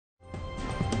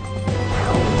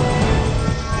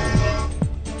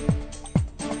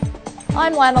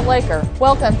I'm Lana Laker.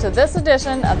 Welcome to this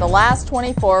edition of The Last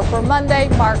 24 for Monday,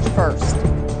 March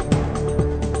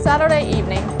 1st. Saturday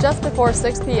evening, just before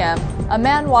 6 p.m., a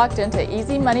man walked into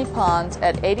Easy Money Pawns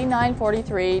at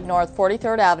 8943 North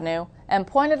 43rd Avenue and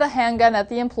pointed a handgun at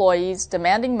the employees,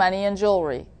 demanding money and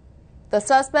jewelry. The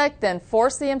suspect then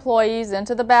forced the employees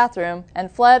into the bathroom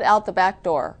and fled out the back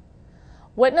door.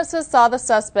 Witnesses saw the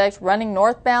suspect running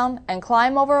northbound and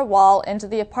climb over a wall into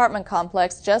the apartment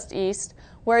complex just east,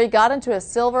 where he got into a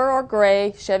silver or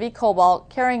gray Chevy Cobalt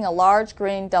carrying a large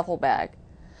green duffel bag.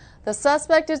 The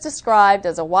suspect is described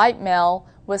as a white male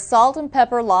with salt and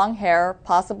pepper long hair,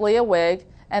 possibly a wig,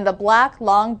 and a black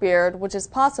long beard, which is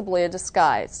possibly a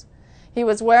disguise. He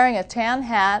was wearing a tan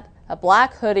hat, a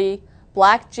black hoodie,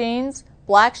 black jeans,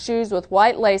 black shoes with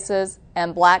white laces,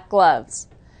 and black gloves.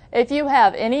 If you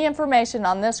have any information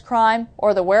on this crime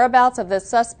or the whereabouts of this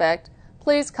suspect,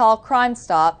 please call Crime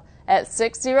Stop at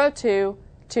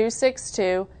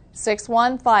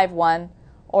 602-262-6151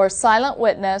 or Silent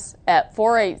Witness at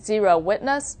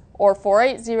 480-WITNESS or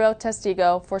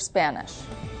 480-TESTIGO for Spanish.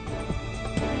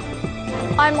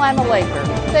 I'm Lana Laker.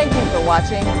 Thank you for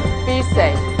watching. Be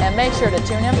safe and make sure to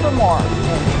tune in for more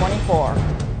in 24.